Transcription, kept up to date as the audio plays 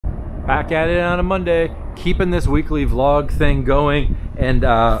Back at it on a Monday, keeping this weekly vlog thing going, and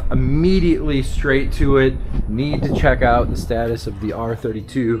immediately straight to it, need to check out the status of the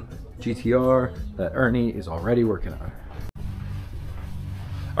R32 GT-R that Ernie is already working on.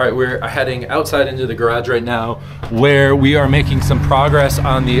 All right, we're heading outside into the garage right now, where we are making some progress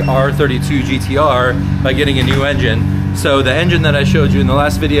on the R32 GT-R by getting a new engine. So the engine that I showed you in the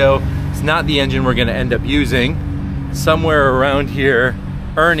last video is not the engine we're gonna end up using. Somewhere around here,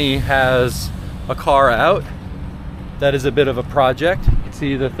 Ernie has a car out that is a bit of a project. You can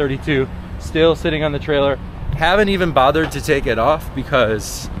see the 32 still sitting on the trailer. Haven't even bothered to take it off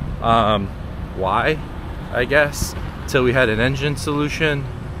because why, I guess, until we had an engine solution.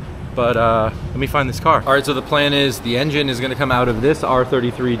 But let me find this car. All right, so the plan is the engine is gonna come out of this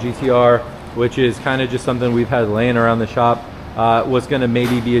R33 GT-R, which is kind of just something we've had laying around the shop. It was gonna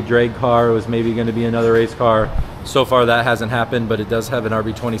maybe be a drag car, it was maybe gonna be another race car. So far that hasn't happened, but it does have an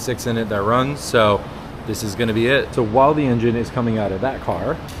RB26 in it that runs, so this is gonna be it. So while the engine is coming out of that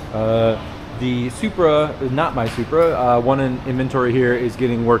car, the Supra, not my Supra, one in inventory here is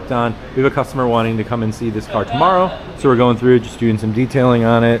getting worked on. We have a customer wanting to come and see this car tomorrow, so we're going through just doing some detailing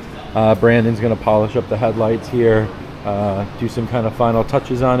on it. Brandon's gonna polish up the headlights here, do some kind of final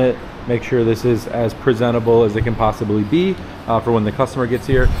touches on it, make sure this is as presentable as it can possibly be for when the customer gets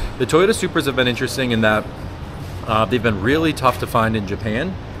here. The Toyota Supras have been interesting in that they've been really tough to find in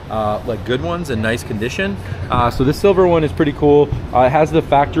Japan, like good ones in nice condition. So this silver one is pretty cool. It has the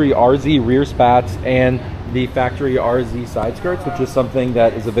factory RZ rear spats and the factory RZ side skirts, which is something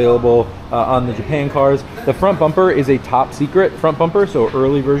that is available on the Japan cars. The front bumper is a top secret front bumper, so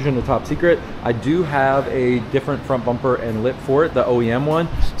early version of top secret. I do have a different front bumper and lip for it, the OEM one.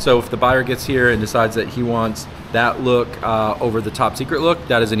 So if the buyer gets here and decides that he wants that look over the top secret look,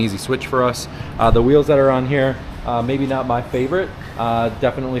 that is an easy switch for us. The wheels that are on here, maybe not my favorite.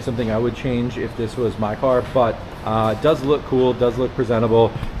 Definitely something I would change if this was my car, but it does look cool, does look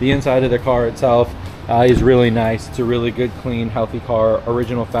presentable. The inside of the car itself is really nice. It's a really good, clean, healthy car.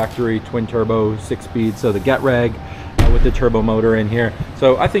 Original factory, twin turbo, 6-speed, so the get reg with the turbo motor in here.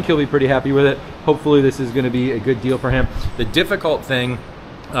 So I think he'll be pretty happy with it. Hopefully this is gonna be a good deal for him. The difficult thing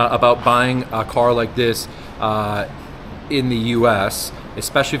about buying a car like this in the US,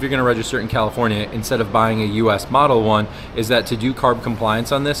 especially if you're going to register in California instead of buying a US model one, is that to do CARB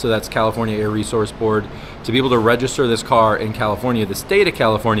compliance on this, so that's California Air Resource Board, to be able to register this car in California, the state of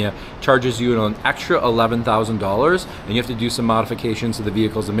California charges you an extra $11,000, and you have to do some modifications to the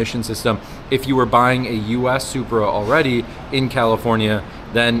vehicle's emission system. If you were buying a US Supra already in California,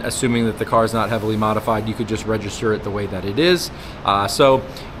 then assuming that the car is not heavily modified, you could just register it the way that it is. So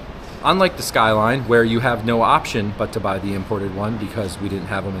unlike the Skyline, where you have no option but to buy the imported one because we didn't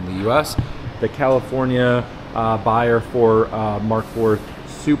have them in the US, the California buyer for Mark IV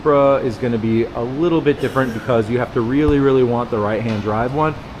Supra is going to be a little bit different because you have to really, really want the right-hand drive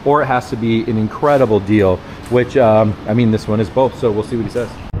one, or it has to be an incredible deal, which, I mean, this one is both, so we'll see what he says.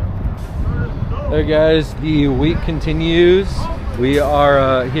 There, guys, the week continues. We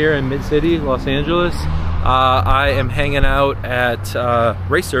are here in Mid-City, Los Angeles. I am hanging out at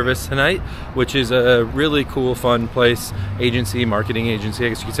Race Service tonight, which is a really cool, fun place, agency, marketing agency, I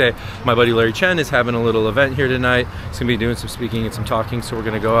guess you could say. My buddy Larry Chen is having a little event here tonight. He's gonna be doing some speaking and some talking, so we're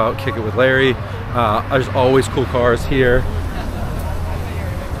gonna go out, kick it with Larry. There's always cool cars here.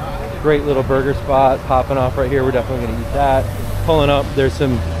 Great little burger spot popping off right here. We're definitely gonna eat that. Pulling up, there's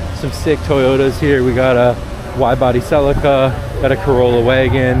some sick Toyotas here. We got a wide-body Celica, got a Corolla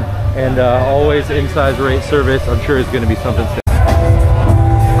wagon, and always inside Race Service, I'm sure is going to be something sick.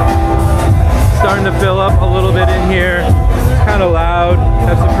 Starting to fill up a little bit in here. It's kind of loud.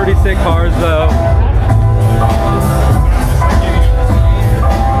 Have some pretty sick cars though.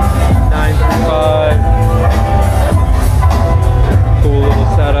 935. Cool little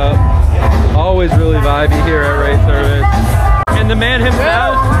setup. Always really vibey here at Race Service. And the man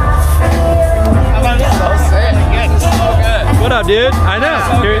himself. So sick. Good. So good. What up, dude? I know.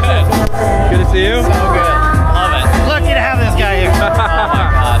 So good. Good to see you. So good. Love it. Lucky to have this guy here. Oh my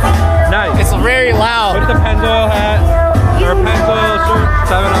god. Nice. It's very loud. With the Pennzoil hat, or Pennzoil shirt,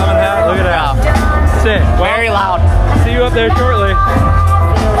 7-Eleven hat. Look at that. Yeah. Sick. Well, very loud. See you up there shortly.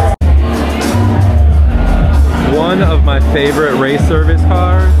 One of my favorite Race Service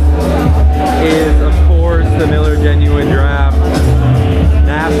cars is, of course, the Miller Genuine Draft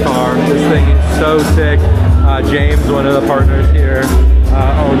NASCAR. This thing is so sick. James, one of the partners here,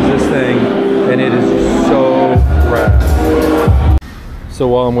 owns this thing, and it is so rad. So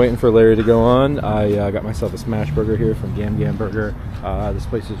while I'm waiting for Larry to go on, I got myself a smash burger here from Gam Gam Burger. This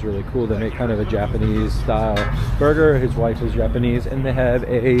place is really cool. They make kind of a Japanese style burger. His wife is Japanese, and they have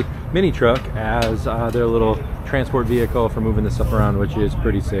a mini truck as their little transport vehicle for moving this stuff around, which is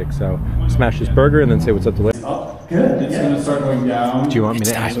pretty sick. So smash this burger and then say what's up to Larry. Good. It's going to start going down. Do you want me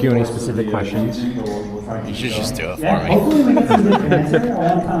to ask you any specific questions? You should just do it for me. Hopefully we get some good answer. I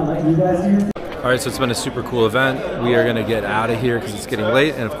want to kind of let you guys hear. All right, so it's been a super cool event. We are gonna get out of here because it's getting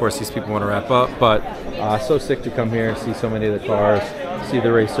late, and of course these people want to wrap up, but so sick to come here, see so many of the cars, see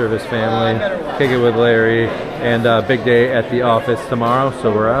the race service family, kick it with Larry, and big day at the office tomorrow,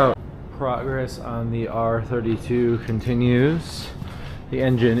 so we're out. Progress on the R32 continues. The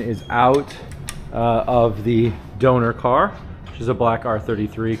engine is out of the donor car, which is a black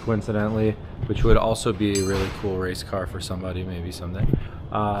R33 coincidentally, which would also be a really cool race car for somebody maybe someday.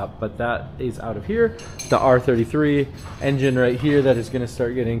 But that is out of here. The R33 engine right here that is going to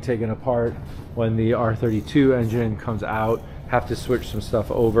start getting taken apart when the R32 engine comes out. Have to switch some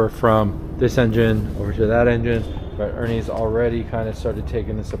stuff over from this engine over to that engine, but Ernie's already kind of started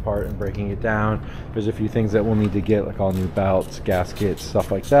taking this apart and breaking it down. There's a few things that we'll need to get, like all new belts, gaskets,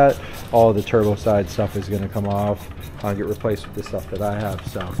 stuff like that. All the turbo side stuff is going to come off, get replaced with the stuff that I have.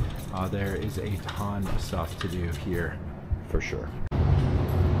 So there is a ton of stuff to do here for sure.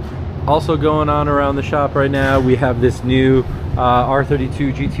 Also going on around the shop right now, we have this new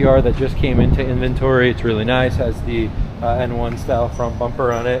R32 GT-R that just came into inventory. It's really nice, has the N1 style front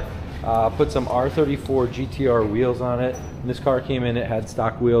bumper on it. Put some R34 GT-R wheels on it. When this car came in, it had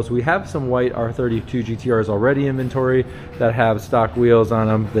stock wheels. We have some white R32 GT-Rs already in inventory that have stock wheels on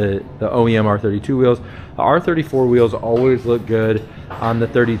them, the OEM R32 wheels. The R34 wheels always look good on the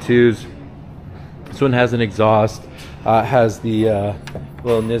 32s. This one has an exhaust, has the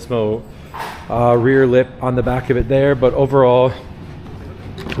little Nismo rear lip on the back of it there, but overall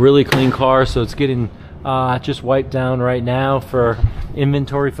really clean car. So it's getting just wiped down right now for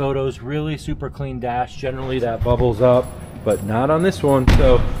inventory photos. Really super clean dash. Generally that bubbles up, but not on this one.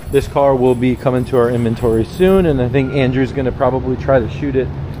 So this car will be coming to our inventory soon, and I think Andrew's going to probably try to shoot it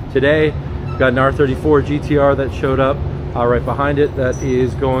today. Got an R34 GT-R that showed up right behind it that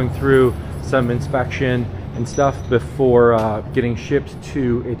is going through some inspection and stuff before getting shipped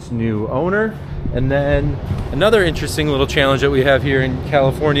to its new owner. And then another interesting little challenge that we have here in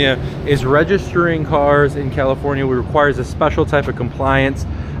California is registering cars in California requires a special type of compliance.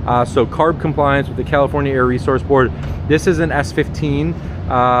 So CARB compliance with the California Air Resource Board. This is an S15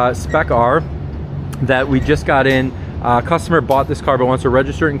 Spec R that we just got in. Customer bought this car but wants to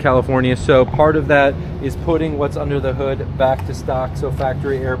register it in California, so part of that is putting what's under the hood back to stock, so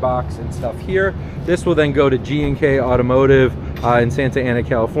factory airbox and stuff here. This will then go to G&K Automotive in Santa Ana,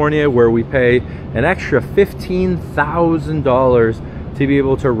 California, where we pay an extra $15,000 to be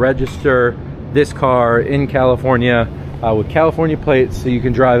able to register this car in California with California plates, so you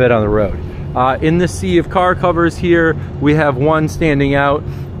can drive it on the road. In the sea of car covers here, we have one standing out.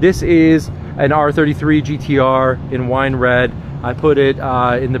 This is an R33 GT-R in wine red. I put it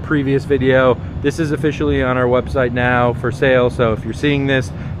in the previous video. This is officially on our website now for sale, so if you're seeing this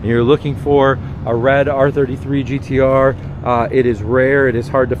and you're looking for a red R33 GT-R, it is rare, it is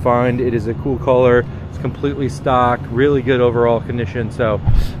hard to find, it is a cool color, it's completely stock, really good overall condition, so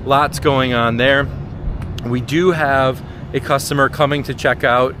lots going on there. We do have a customer coming to check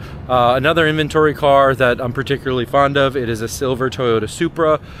out another inventory car that I'm particularly fond of. It is a silver Toyota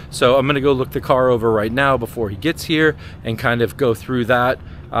Supra, so I'm gonna go look the car over right now before he gets here and kind of go through that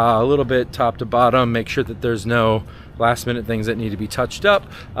a little bit top to bottom, make sure that there's no last minute things that need to be touched up.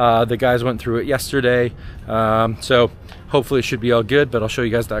 The guys went through it yesterday, so hopefully it should be all good, but I'll show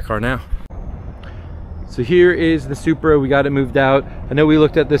you guys that car now. So here is the Supra. We got it moved out. I know we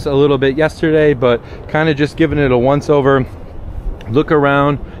looked at this a little bit yesterday, but kind of just giving it a once over, look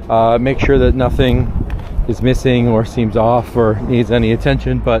around, make sure that nothing is missing or seems off or needs any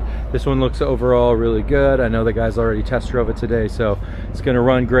attention, but this one looks overall really good. I know the guys already test drove it today, so it's gonna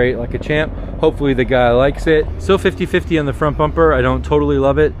run great like a champ. Hopefully the guy likes it. Still 50-50 on the front bumper. I don't totally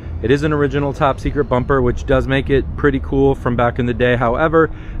love it. It is an original top secret bumper, which does make it pretty cool from back in the day. However,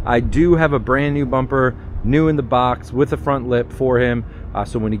 I do have a brand new bumper, new in the box with a front lip for him.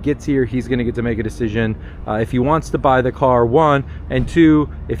 So when he gets here, he's gonna get to make a decision if he wants to buy the car, one, and two,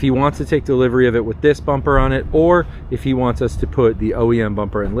 if he wants to take delivery of it with this bumper on it, or if he wants us to put the OEM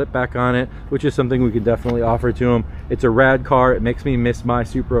bumper and lip back on it, which is something we could definitely offer to him. It's a rad car. It makes me miss my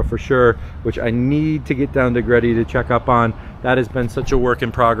Supra for sure, which I need to get down to Gretty to check up on That has been such a work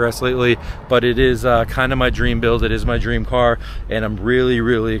in progress lately, but it is kind of my dream build. It is my dream car, and I'm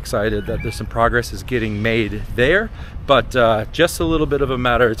really excited that there's some progress is getting made there, but just a little bit of a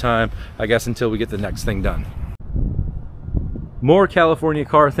matter of time, I guess, until we get the next thing done. More California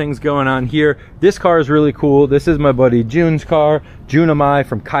car things going on here. This car is really cool. This is my buddy June's car, June Amai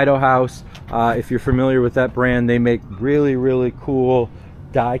from Kaido House. If you're familiar with that brand, they make really cool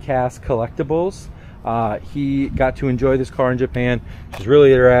die-cast collectibles. He got to enjoy this car in Japan, which is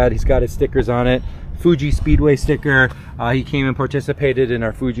really rad. He's got his stickers on it. Fuji Speedway sticker. He came and participated in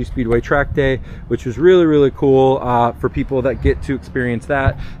our Fuji Speedway track day, which was really cool for people that get to experience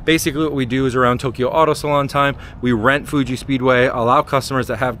that. Basically what we do is around Tokyo Auto Salon time, we rent Fuji Speedway, allow customers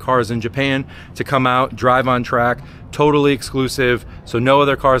that have cars in Japan to come out, drive on track, totally exclusive, so no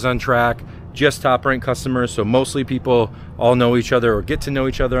other cars on track, just top rank customers, so mostly people all know each other or get to know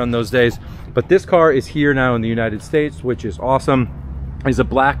each other on those days. But this car is here now in the United States, which is awesome. It's a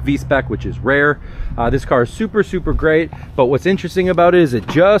black V-Spec, which is rare. This car is super great, but what's interesting about it is it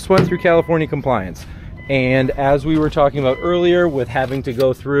just went through California compliance. And as we were talking about earlier with having to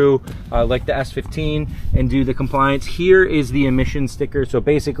go through like the S15 and do the compliance, here is the emission sticker. So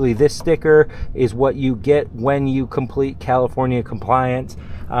basically this sticker is what you get when you complete California compliance.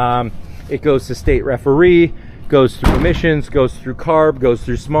 It goes to state referee, goes through emissions, goes through CARB, goes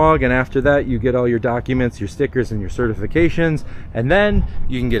through smog, and after that you get all your documents, your stickers, and your certifications, and then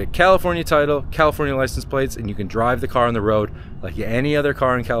you can get a California title, California license plates, and you can drive the car on the road like any other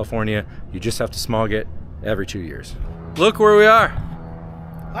car in California. You just have to smog it every 2 years. Look where we are.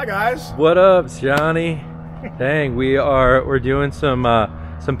 Hi guys. What up, Johnny? Dang, we're doing some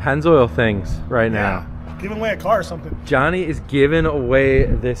Pennzoil things right now. Giving away a car or something. Johnny is giving away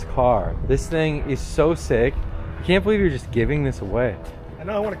this car. This thing is so sick. I can't believe you're just giving this away. I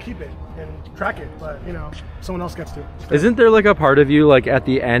know I want to keep it and track it, but you know, someone else gets to. Isn't there like a part of you, like at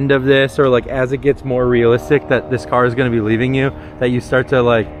the end of this, or like as it gets more realistic that this car is going to be leaving you, that you start to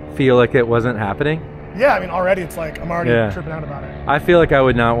like feel like it wasn't happening? Yeah, I mean already it's like I'm already tripping out about it. I feel like I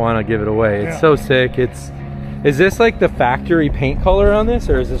would not want to give it away. It's so sick. Is this like the factory paint color on this,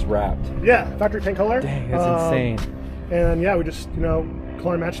 or is this wrapped? Yeah, factory paint color. Dang, that's insane. And yeah, we just, you know,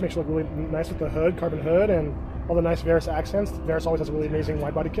 color and match makes it look really nice with the hood, carbon hood, and all the nice Veris accents. Veris always has really amazing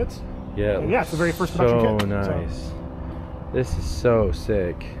wide body kits. Yeah, and yeah, it's the very first production kit. So nice. This is so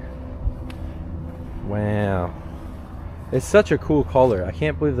sick. Wow. It's such a cool color. I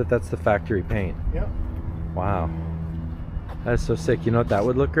can't believe that that's the factory paint. Yeah. Wow. That's so sick. You know what that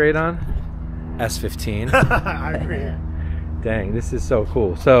would look great on? S15. I agree. Dang, this is so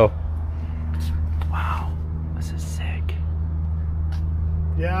cool. So, wow, this is sick.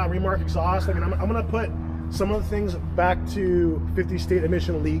 Yeah, remark exhaust. Like, I'm gonna put some of the things back to 50 state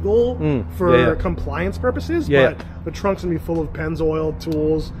emission legal for compliance purposes. But the trunk's gonna be full of Pennzoil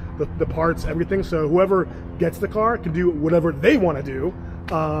tools, the parts, everything. So whoever gets the car can do whatever they want to do.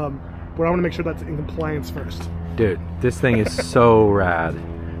 But I want to make sure that's in compliance first. Dude, this thing is so rad.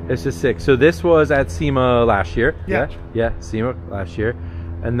 This is sick. So this was at SEMA last year. Yeah, SEMA last year.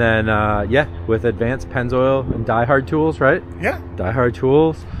 And then, with advanced Pennzoil and die-hard tools, right? Yeah. Die-hard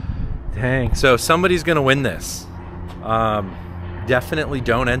tools. Dang. So somebody's going to win this. Definitely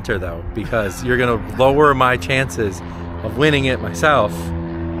don't enter, though, because you're going to lower my chances of winning it myself,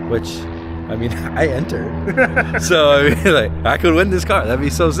 which, I mean, I entered. So, I mean, like, I could win this car. That'd be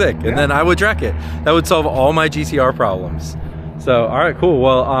so sick. And then I would track it. That would solve all my GT-R problems. So, all right, cool.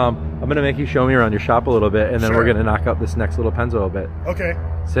 Well, I'm going to make you show me around your shop a little bit, and then we're going to knock out this next little Pennzoil bit. Okay.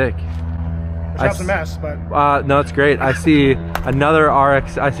 Sick. The shop's a mess, but... no, it's great. I see another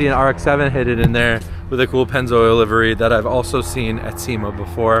RX. I see an RX-7 hidden in there with a cool Pennzoil livery that I've also seen at SEMA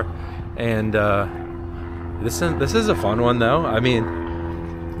before. And this is a fun one, though. I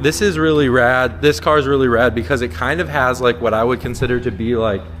mean, this is really rad. This car is really rad because it kind of has like what I would consider to be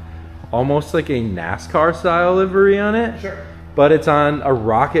like almost like a NASCAR style livery on it. Sure. But it's on a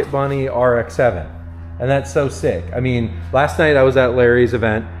Rocket Bunny RX-7, and that's so sick. I mean, last night I was at Larry's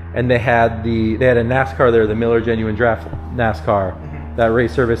event, and they had a NASCAR there, the Miller Genuine Draft NASCAR that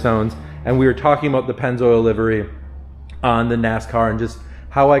Race Service owns, and we were talking about the Pennzoil livery on the NASCAR and just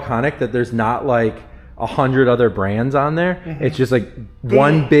how iconic that there's not like 100 other brands on there. It's just like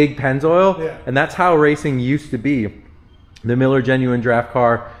one big Pennzoil, and that's how racing used to be. The Miller Genuine Draft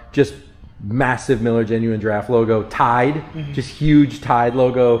car, just massive Miller Genuine Draft logo, Tide, just huge Tide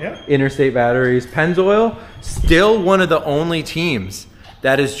logo, Interstate batteries. Pennzoil, still one of the only teams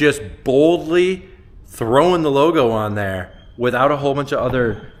that is just boldly throwing the logo on there without a whole bunch of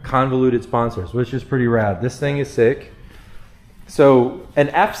other convoluted sponsors, which is pretty rad. This thing is sick. So an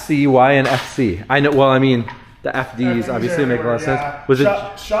FC, why an FC? I know, well, I mean, The FDs obviously make a lot of sense. Was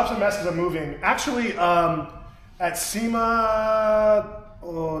Shops and Messes are moving. Actually, at SEMA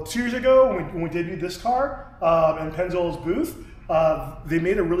 2 years ago when we debuted this car in Pennzoil's booth, they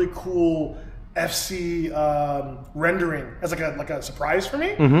made a really cool FC rendering as like a surprise for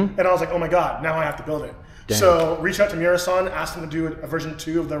me, and I was like, oh my god, now I have to build it. Dang. So reached out to Mira-san, asked him to do a version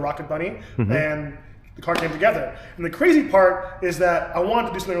 2 of the Rocket Bunny, and the car came together. And the crazy part is that I wanted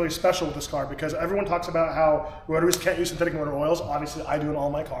to do something really special with this car because everyone talks about how rotaries can't use synthetic motor oils. Obviously, I do in all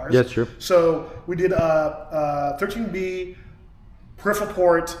my cars. Yeah, that's true. So we did a 13B peripheral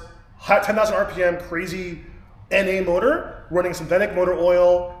port, 10,000 RPM, crazy NA motor, running synthetic motor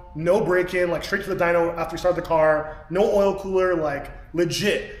oil, no break-in, like straight to the dyno after we start the car, no oil cooler, like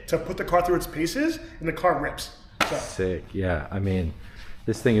legit to put the car through its paces, and the car rips. So. Sick, yeah. I mean,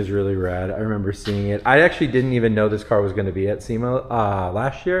 this thing is really rad. I remember seeing it. I actually didn't even know this car was going to be at SEMA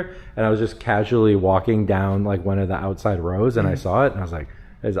last year, and I was just casually walking down like one of the outside rows, and I saw it, and I was like,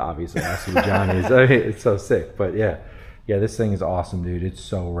 "It's obviously has to be Johnny's." I mean, it's so sick, but yeah, this thing is awesome, dude. It's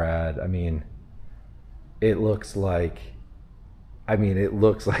so rad. I mean, it looks like an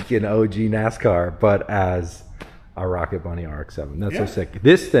OG NASCAR, but as a Rocket Bunny RX-7. That's so sick.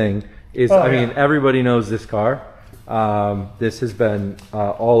 This thing is, I mean, everybody knows this car. This has been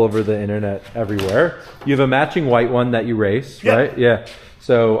all over the internet everywhere. You have a matching white one that you race, right? Yeah.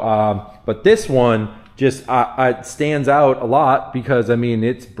 So, but this one just it stands out a lot because, I mean,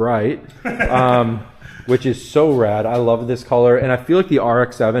 it's bright, which is so rad. I love this color. And I feel like the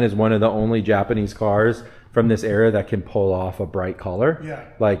RX-7 is one of the only Japanese cars from this era that can pull off a bright color. Yeah.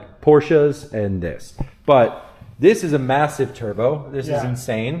 Like Porsches and this. But this is a massive turbo. This is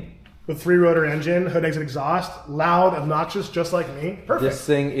insane. With 3-rotor engine, hood exit exhaust, loud, obnoxious, just like me. Perfect. This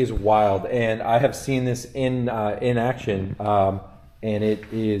thing is wild, and I have seen this in action, and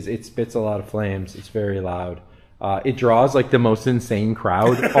it spits a lot of flames. It's very loud. It draws like the most insane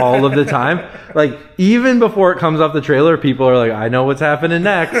crowd all of the time. Like even before it comes off the trailer, people are like, "I know what's happening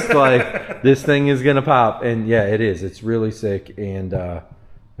next." Like this thing is gonna pop, and yeah, it is. It's really sick, and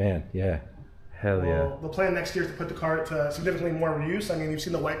man, yeah. Hell yeah. The plan next year is to put the car to significantly more use. I mean, you've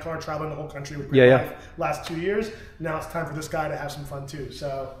seen the white car traveling the whole country with last 2 years. Now it's time for this guy to have some fun too.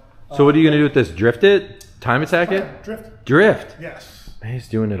 So what are you going to do with this? Drift it? Time attack it? Drift. Drift? Yes. He's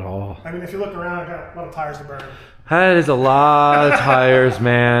doing it all. I mean, if you look around, I got a lot of tires to burn. That is a lot of tires,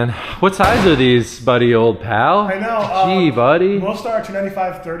 man. What size are these, buddy, old pal? I know. Gee, buddy. Most are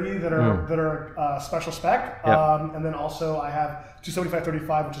 295/30 that are special spec, and then also I have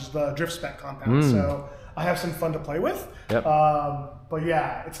 275/35, which is the drift spec compound. So I have some fun to play with. Yep. But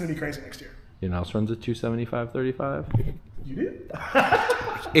yeah, it's gonna be crazy next year. You know, else runs a 275/35. You do?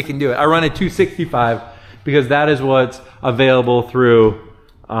 It can do it. I run a 265 because that is what's available through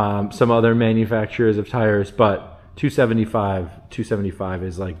some other manufacturers of tires, but 275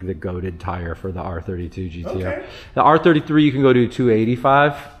 is like the goated tire for the R32 GT-R. Okay. The R33 you can go to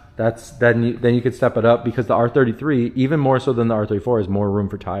 285. Then you could step it up because the R33, even more so than the R34, has more room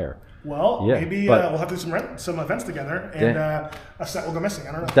for tire. Well, maybe we'll have to do some events together, and a set will go missing.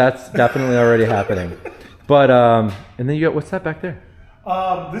 I don't know. That's definitely already happening. But and then you got, what's that back there?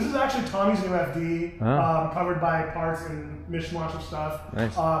 This is actually Tommy's new FD, covered by parts and mishmash of stuff.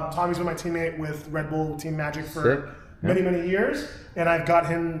 Nice. Tommy's been my teammate with Red Bull Team Magic for many years, and I've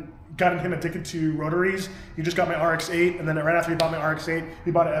gotten him addicted to rotaries. He just got my RX-8, and then right after he bought my RX-8,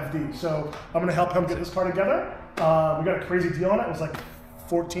 he bought an FD. So I'm going to help him get his car together. We got a crazy deal on it. It was like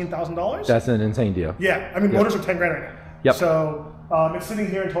 $14,000. That's an insane deal. Yeah, I mean, motors are 10 grand right now. Yep. So it's sitting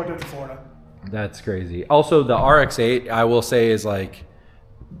here until I get to Florida. That's crazy. Also, the RX-8, I will say, is like,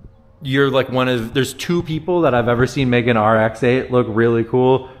 you're like there's 2 people that I've ever seen make an RX-8 look really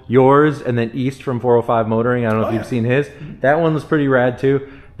cool. Yours, and then East from 405 Motoring. I don't know if you've seen his. That one was pretty rad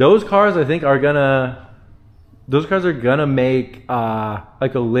too. Those cars, I think, are gonna make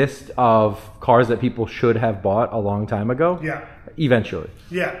like a list of cars that people should have bought a long time ago. Yeah. Eventually.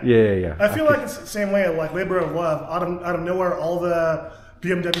 Yeah. I feel like it's the same way, like labor of love. Out of nowhere, all the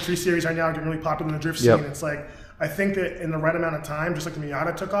BMW 3 Series right now are getting really popular in the drift scene. It's like, I think that in the right amount of time, just like the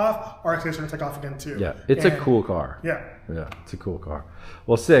Miata took off, RX-8 is going to take off again too. Yeah, it's a cool car. Yeah, it's a cool car.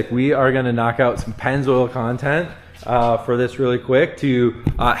 Well, sick. We are going to knock out some Pennzoil content for this really quick to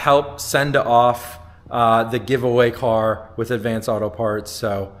help send off the giveaway car with Advanced Auto Parts.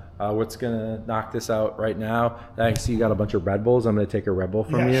 So what's going to knock this out right now? I see you got a bunch of Red Bulls. I'm going to take a Red Bull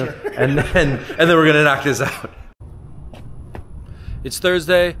from you, sure. and then we're going to knock this out. It's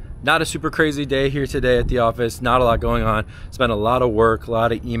Thursday. Not a super crazy day here today at the office. Not a lot going on. Spent a lot of work, a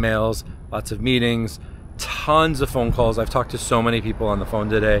lot of emails, lots of meetings, tons of phone calls. I've talked to so many people on the phone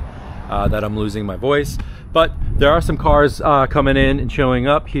today. that I'm losing my voice. But there are some cars coming in and showing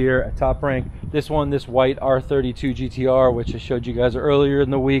up here at Top Rank. This one, this white R32 GT-R, which I showed you guys earlier in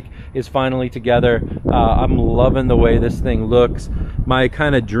the week, is finally together. I'm loving the way this thing looks. My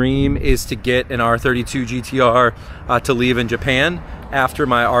kind of dream is to get an R32 GT-R to leave in Japan after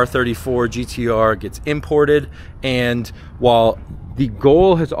my R34 GT-R gets imported. And while the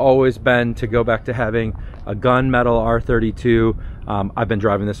goal has always been to go back to having a gunmetal R32, I've been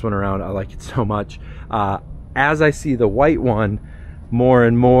driving this one around. I like it so much. As I see the white one more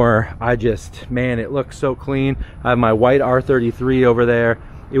and more, man, it looks so clean. I have my white R33 over there.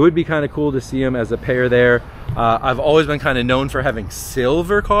 It would be kind of cool to see them as a pair there. I've always been kind of known for having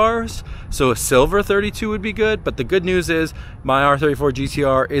silver cars, so a silver 32 would be good. But the good news is my R34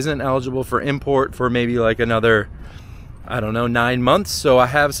 GT-R isn't eligible for import for maybe like another, I don't know, 9 months. So I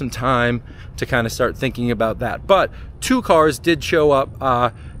have some time to kind of start thinking about that. But two cars did show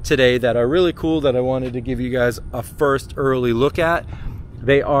up today that are really cool that I wanted to give you guys a first early look at.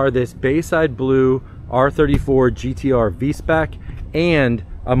 They are this Bayside Blue R34 GT-R V-Spec and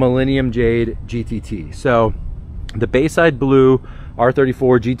a Millennium Jade GTT. So the Bayside Blue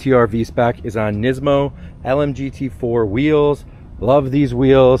R34 GT-R V-Spec is on Nismo LMGT4 wheels. Love these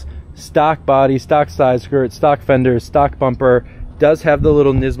wheels. Stock body, stock side skirt, stock fenders, stock bumper. Does have the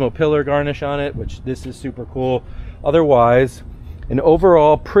little Nismo pillar garnish on it, which this is super cool. Otherwise, an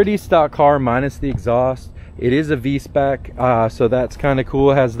overall pretty stock car minus the exhaust. It is a V-Spec, so that's kind of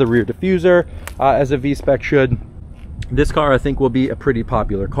cool. It has the rear diffuser as a V-Spec should. This car I think will be a pretty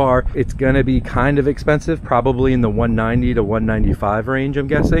popular car. It's gonna be kind of expensive, probably in the 190 to 195 range, I'm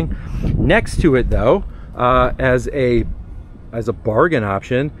guessing. Next to it though, as a bargain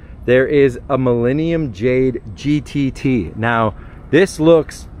option, there is a Millennium Jade GTT. Now, this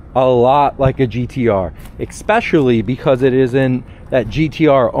looks a lot like a GT-R, especially because it is in that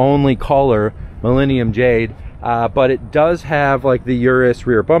GT-R only color, Millennium Jade, but it does have like the Urus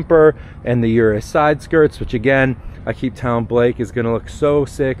rear bumper and the Urus side skirts, which again, I keep telling Blake is gonna look so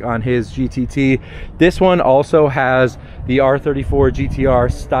sick on his GTT. This one also has the R34 GT-R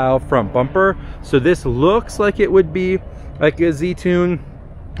style front bumper. So this looks like it would be like a Z-Tune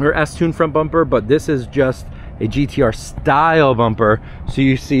or S-Tune front bumper, but this is just a GT-R style bumper. So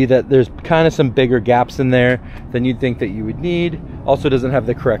you see that there's kind of some bigger gaps in there than you'd think that you would need. Also doesn't have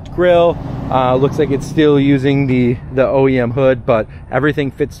the correct grille. Looks like it's still using the OEM hood, but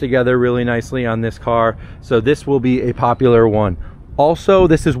everything fits together really nicely on this car. So this will be a popular one. Also,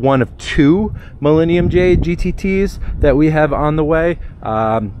 this is one of two Millennium Jade GTTs that we have on the way.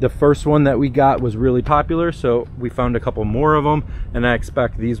 The first one that we got was really popular, so we found a couple more of them, and I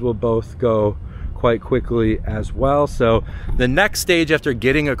expect these will both go quite quickly as well. So the next stage after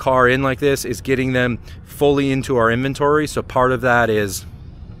getting a car in like this is getting them fully into our inventory. So part of that is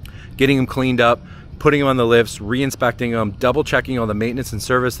getting them cleaned up, putting them on the lifts, re-inspecting them, double checking all the maintenance and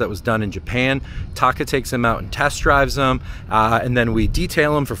service that was done in Japan. Taka takes them out and test drives them, and then we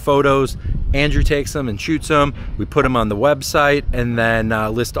detail them for photos. Andrew takes them and shoots them. We put them on the website and then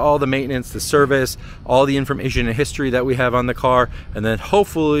list all the maintenance, the service, all the information and history that we have on the car, and then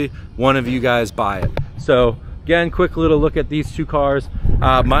hopefully one of you guys buy it. So again, quick little look at these two cars.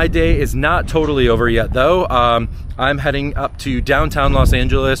 My day is not totally over yet though. I'm heading up to downtown Los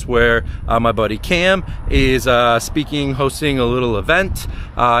Angeles where my buddy Cam is hosting a little event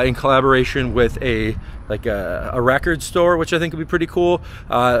in collaboration with a record store, which I think would be pretty cool.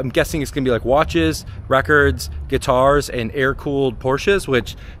 I'm guessing it's gonna be like watches, records, guitars, and air-cooled Porsches,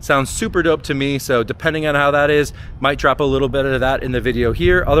 which sounds super dope to me. So depending on how that is, might drop a little bit of that in the video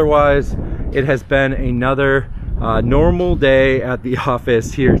here. Otherwise, it has been another normal day at the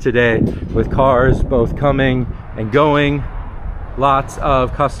office here today with cars both coming and going. Lots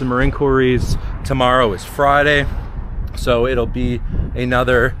of customer inquiries. Tomorrow is Friday, so it'll be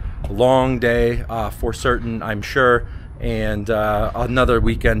another long day for certain, I'm sure, and another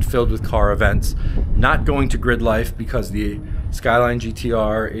weekend filled with car events. Not going to Grid Life because the Skyline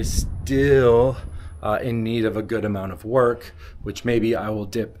GT-R is still in need of a good amount of work, which maybe I will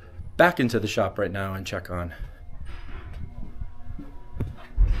dip back into the shop right now and check on.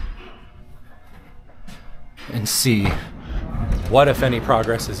 And see what, if any,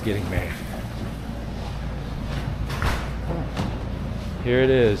 progress is getting made. Here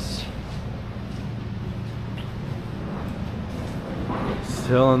it is.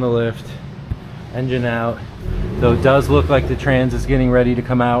 Still on the lift. Engine out. Though it does look like the trans is getting ready to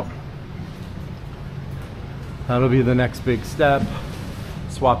come out. That'll be the next big step.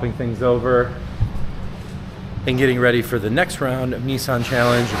 Swapping things over. and getting ready for the next round of Nissan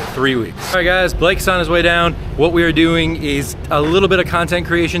Challenge in 3 weeks. All right guys, Blake's on his way down. What we are doing is a little bit of content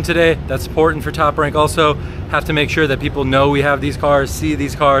creation today. That's important for Top Rank. Also, have to make sure that people know we have these cars, see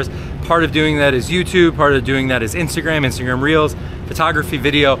these cars. Part of doing that is YouTube, part of doing that is Instagram Reels, photography,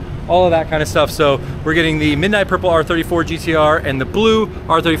 video, all of that kind of stuff. So we're getting the midnight purple R34 GT-R and the blue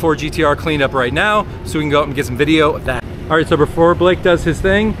R34 GT-R cleaned up right now, so we can go up and get some video of that. All right, so before Blake does his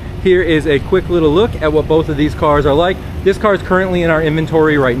thing, here is a quick little look at what both of these cars are like. This car is currently in our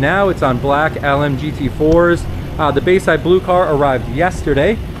inventory right now. It's on black LM GT4s. The Bayside blue car arrived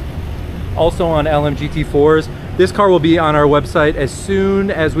yesterday, also on LM GT4s. This car will be on our website as soon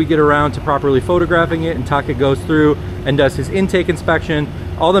as we get around to properly photographing it and Taka goes through and does his intake inspection.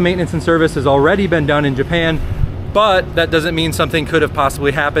 All the maintenance and service has already been done in Japan, but that doesn't mean something could have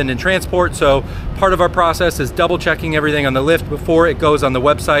possibly happened in transport. So part of our process is double checking everything on the lift before it goes on the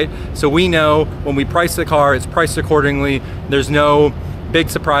website, so we know when we price the car, it's priced accordingly. There's no big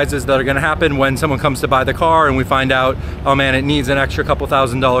surprises that are gonna happen when someone comes to buy the car and we find out, oh man, it needs an extra couple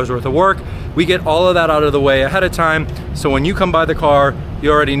 $1,000s worth of work. We get all of that out of the way ahead of time, so when you come buy the car, you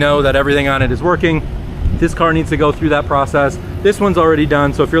already know that everything on it is working. This car needs to go through that process. This one's already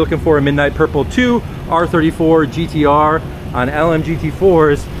done, so if you're looking for a Midnight Purple 2 R34 GT-R on LM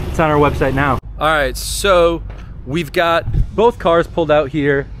GT4s, it's on our website now. All right, so we've got both cars pulled out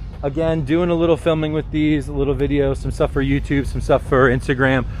here. Again, doing a little filming with these, a little video, some stuff for YouTube, some stuff for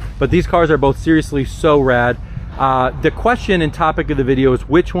Instagram, but these cars are both seriously so rad. The question and topic of the video is,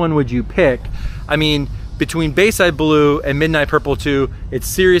 which one would you pick? I mean, between Bayside Blue and Midnight Purple 2, it's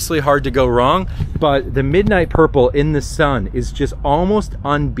seriously hard to go wrong, but the Midnight Purple in the sun is just almost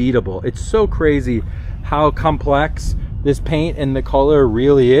unbeatable. It's so crazy how complex this paint and the color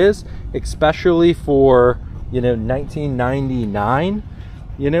really is, especially for, you know, 1999.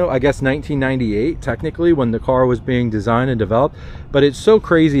 You know, I guess 1998 technically, when the car was being designed and developed. But it's so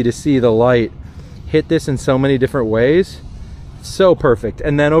crazy to see the light hit this in so many different ways. So perfect.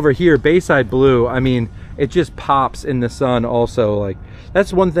 And then over here, Bayside Blue, I mean, it just pops in the sun also. Like,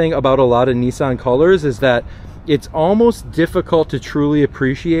 that's one thing about a lot of Nissan colors, is that it's almost difficult to truly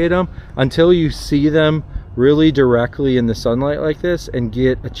appreciate them until you see them really directly in the sunlight like this and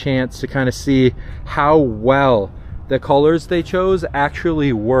get a chance to kind of see how well the colors they chose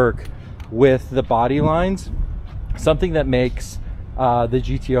actually work with the body lines. Something that makes the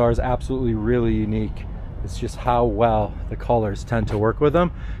GT-Rs absolutely really unique. It's just how well the colors tend to work with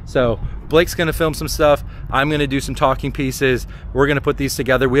them. So Blake's gonna film some stuff. I'm gonna do some talking pieces. We're gonna put these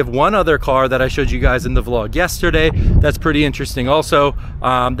together. We have one other car that I showed you guys in the vlog yesterday that's pretty interesting also,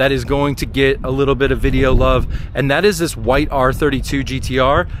 that is going to get a little bit of video love, and that is this white R32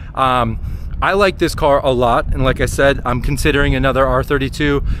 GT-R. I like this car a lot, and like I said, I'm considering another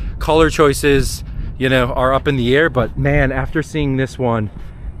R32. Color choices, you know, are up in the air, but man, after seeing this one,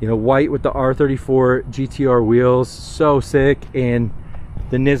 you know, white with the R34 GT-R wheels, so sick, and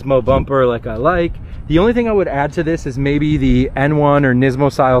the Nismo bumper like I like. The only thing I would add to this is maybe the N1 or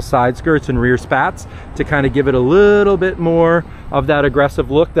Nismo style side skirts and rear spats to kind of give it a little bit more of that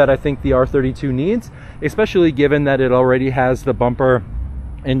aggressive look that I think the R32 needs, especially given that it already has the bumper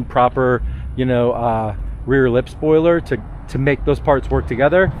and proper, you know, rear lip spoiler to make those parts work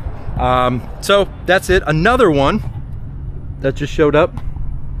together. So that's it. Another one that just showed up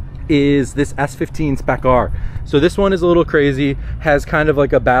is this S15 Spec R. So this one is a little crazy, has kind of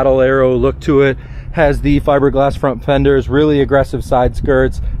like a battle arrow look to it, has the fiberglass front fenders, really aggressive side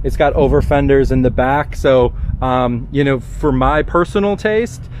skirts. It's got over fenders in the back. So, you know, for my personal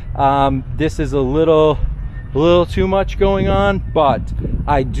taste, this is a little too much going on, but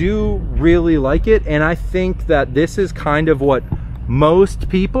I do really like it. And I think that this is kind of what most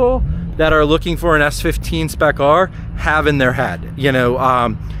people that are looking for an S15 Spec R have in their head. You know,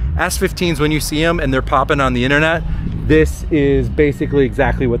 S15s, when you see them and they're popping on the internet, this is basically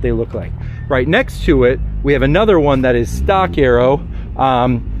exactly what they look like. Right next to it, we have another one that is stock aero,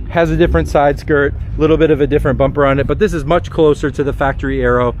 has a different side skirt, a little bit of a different bumper on it, but this is much closer to the factory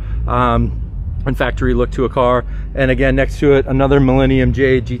aero and factory look to a car. And again, next to it, another Millennium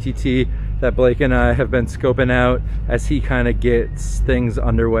J GTT that Blake and I have been scoping out as he kind of gets things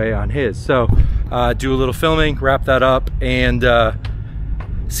underway on his. So do a little filming, wrap that up, and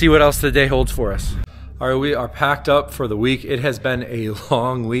see what else the day holds for us. All right, we are packed up for the week. It has been a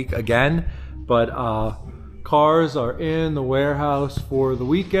long week again, but cars are in the warehouse for the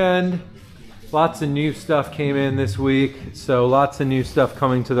weekend. Lots of new stuff came in this week, so lots of new stuff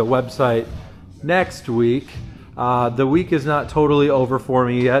coming to the website next week. The week is not totally over for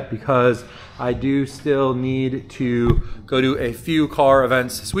me yet because I do still need to go to a few car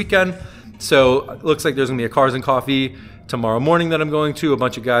events this weekend. So it looks like there's gonna be a Cars and Coffee tomorrow morning that I'm going to. A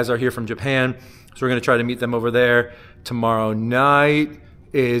bunch of guys are here from Japan, so we're gonna try to meet them over there. Tomorrow night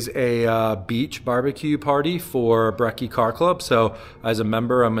is a beach barbecue party for Brecky Car Club. So as a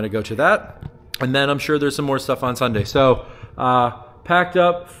member, I'm gonna go to that. And then I'm sure there's some more stuff on Sunday. So packed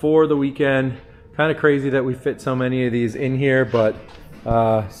up for the weekend. Kind of crazy that we fit so many of these in here, but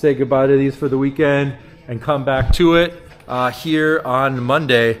say goodbye to these for the weekend and come back to it here on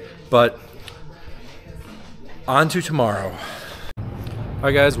Monday. But on to tomorrow. All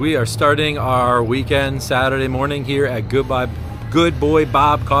right, guys, we are starting our weekend Saturday morning here at Good Boy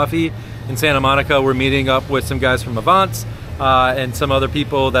Bob Coffee in Santa Monica. We're meeting up with some guys from Avance and some other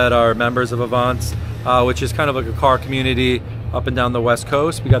people that are members of Avance, which is kind of like a car community up and down the West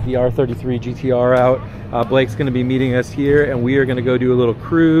Coast. We got the R32 GT-R out. Blake's gonna be meeting us here, and we are gonna go do a little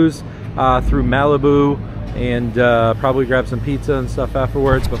cruise through Malibu and probably grab some pizza and stuff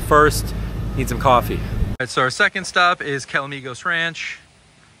afterwards. But first, need some coffee. All right, so our second stop is Calamigos Ranch.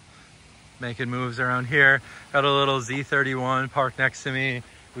 Making moves around here. Got a little Z31 parked next to me.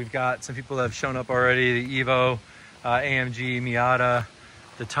 We've got some people that have shown up already, the Evo, AMG, Miata,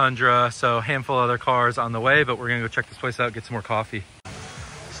 the Tundra, so a handful of other cars on the way, but we're gonna go check this place out, get some more coffee.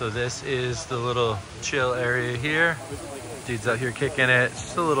 So this is the little chill area here. Dude's out here kicking it. It's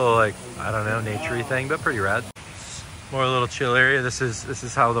just a little, like, I don't know, naturey thing, but pretty rad. More a little chill area. This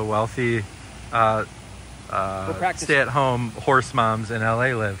is how the wealthy stay-at-home horse moms in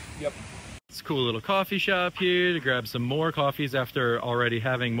LA live. Yep. It's a cool little coffee shop here to grab some more coffees after already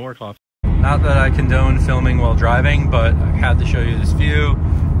having more coffee. Not that I condone filming while driving, but I had to show you this view.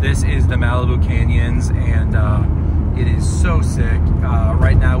 This is the Malibu Canyons, and it is so sick.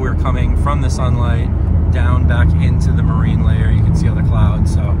 Right now we're coming from the sunlight down back into the marine layer. You can see all the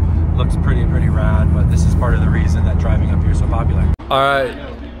clouds, so it looks pretty rad, but this is part of the reason that driving up here is so popular. All right,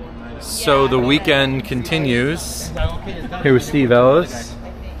 so the weekend continues. Here with Steve Ellis.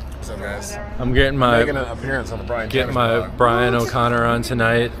 Guys. I'm getting my making an appearance on the Brian O'Connor on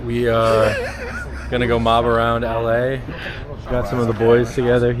tonight. We are gonna go mob around LA. Got some of the boys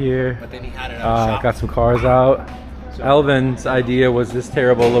together here. Got some cars out. Elvin's idea was this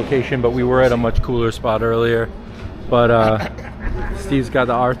terrible location, but we were at a much cooler spot earlier. But Steve's got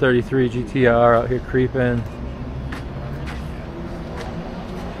the R33 GT-R out here creeping.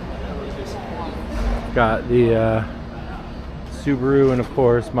 Got the Subaru, and of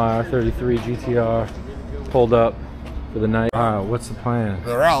course my R33 GT-R pulled up for the night. All right, what's the plan?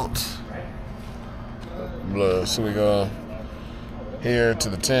 We're out. So we go here to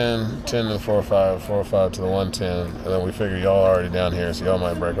the 10 to the 405, 405 to the 110, and then we figure y'all already down here, so y'all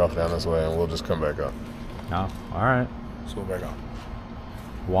might break off down this way, and we'll just come back up. Oh, all right. So we'll back up.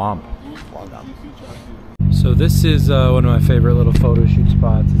 Womp. So this is one of my favorite little photo shoot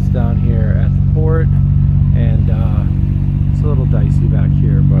spots. It's down here at the port, and it's a little dicey back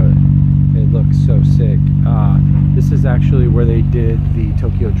here, but it looks so sick. This is actually where they did the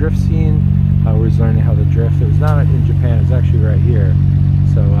Tokyo drift scene. I was learning how to drift. It was not in Japan, it's actually right here.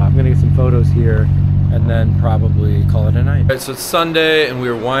 So I'm gonna get some photos here and then probably call it a night. All right, so it's Sunday and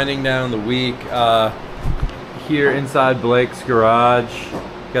we're winding down the week. Here inside Blake's garage,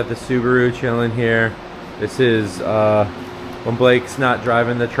 got the Subaru chilling here. This is when Blake's not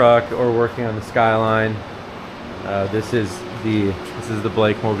driving the truck or working on the Skyline. This is the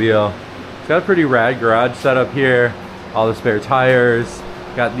Blake Mobile. It's got a pretty rad garage setup here. All the spare tires.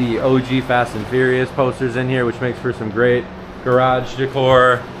 Got the OG Fast and Furious posters in here, which makes for some great garage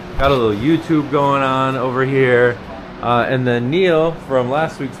decor. Got a little YouTube going on over here. And then Neil from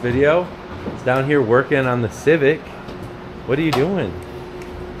last week's video is down here working on the Civic. What are you doing?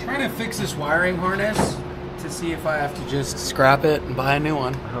 Trying to fix this wiring harness to see if I have to just scrap it and buy a new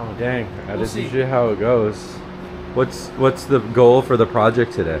one. Oh dang, that is usually how it goes. What's the goal for the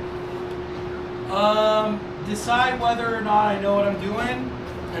project today? Decide whether or not I know what I'm doing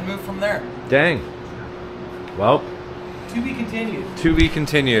and move from there. Dang. Well, to be continued. To be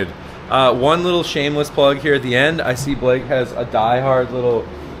continued. One little shameless plug here at the end. I see Blake has a die-hard little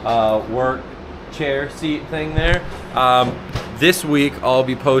work chair seat thing there. This week I'll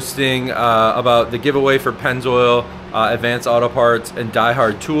be posting about the giveaway for Pennzoil, Advanced Auto Parts, and Die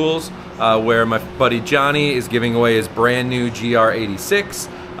Hard Tools, where my buddy Johnny is giving away his brand new GR86.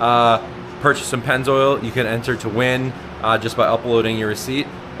 Purchase some Pennzoil, you can enter to win just by uploading your receipt,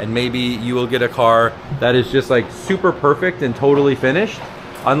 and maybe you will get a car that is just like super perfect and totally finished,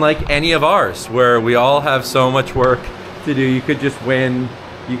 unlike any of ours, where we all have so much work to do. You could just win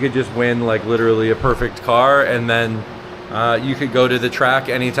like literally a perfect car, and then you could go to the track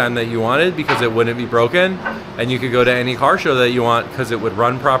anytime that you wanted because it wouldn't be broken, and you could go to any car show that you want because it would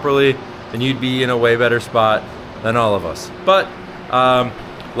run properly. then you'd be in a way better spot than all of us. But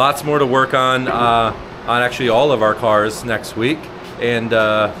lots more to work on actually all of our cars next week, and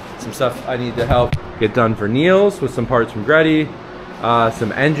some stuff I need to help get done for Niels with some parts from Gretty,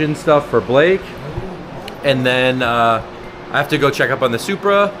 some engine stuff for Blake, and then I have to go check up on the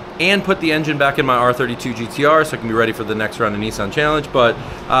Supra and put the engine back in my R32 GT-R so I can be ready for the next round of Nissan Challenge. But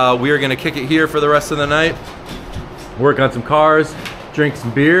we are gonna kick it here for the rest of the night, work on some cars, drink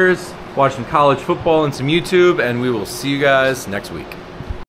some beers, watch some college football and some YouTube, and we will see you guys next week.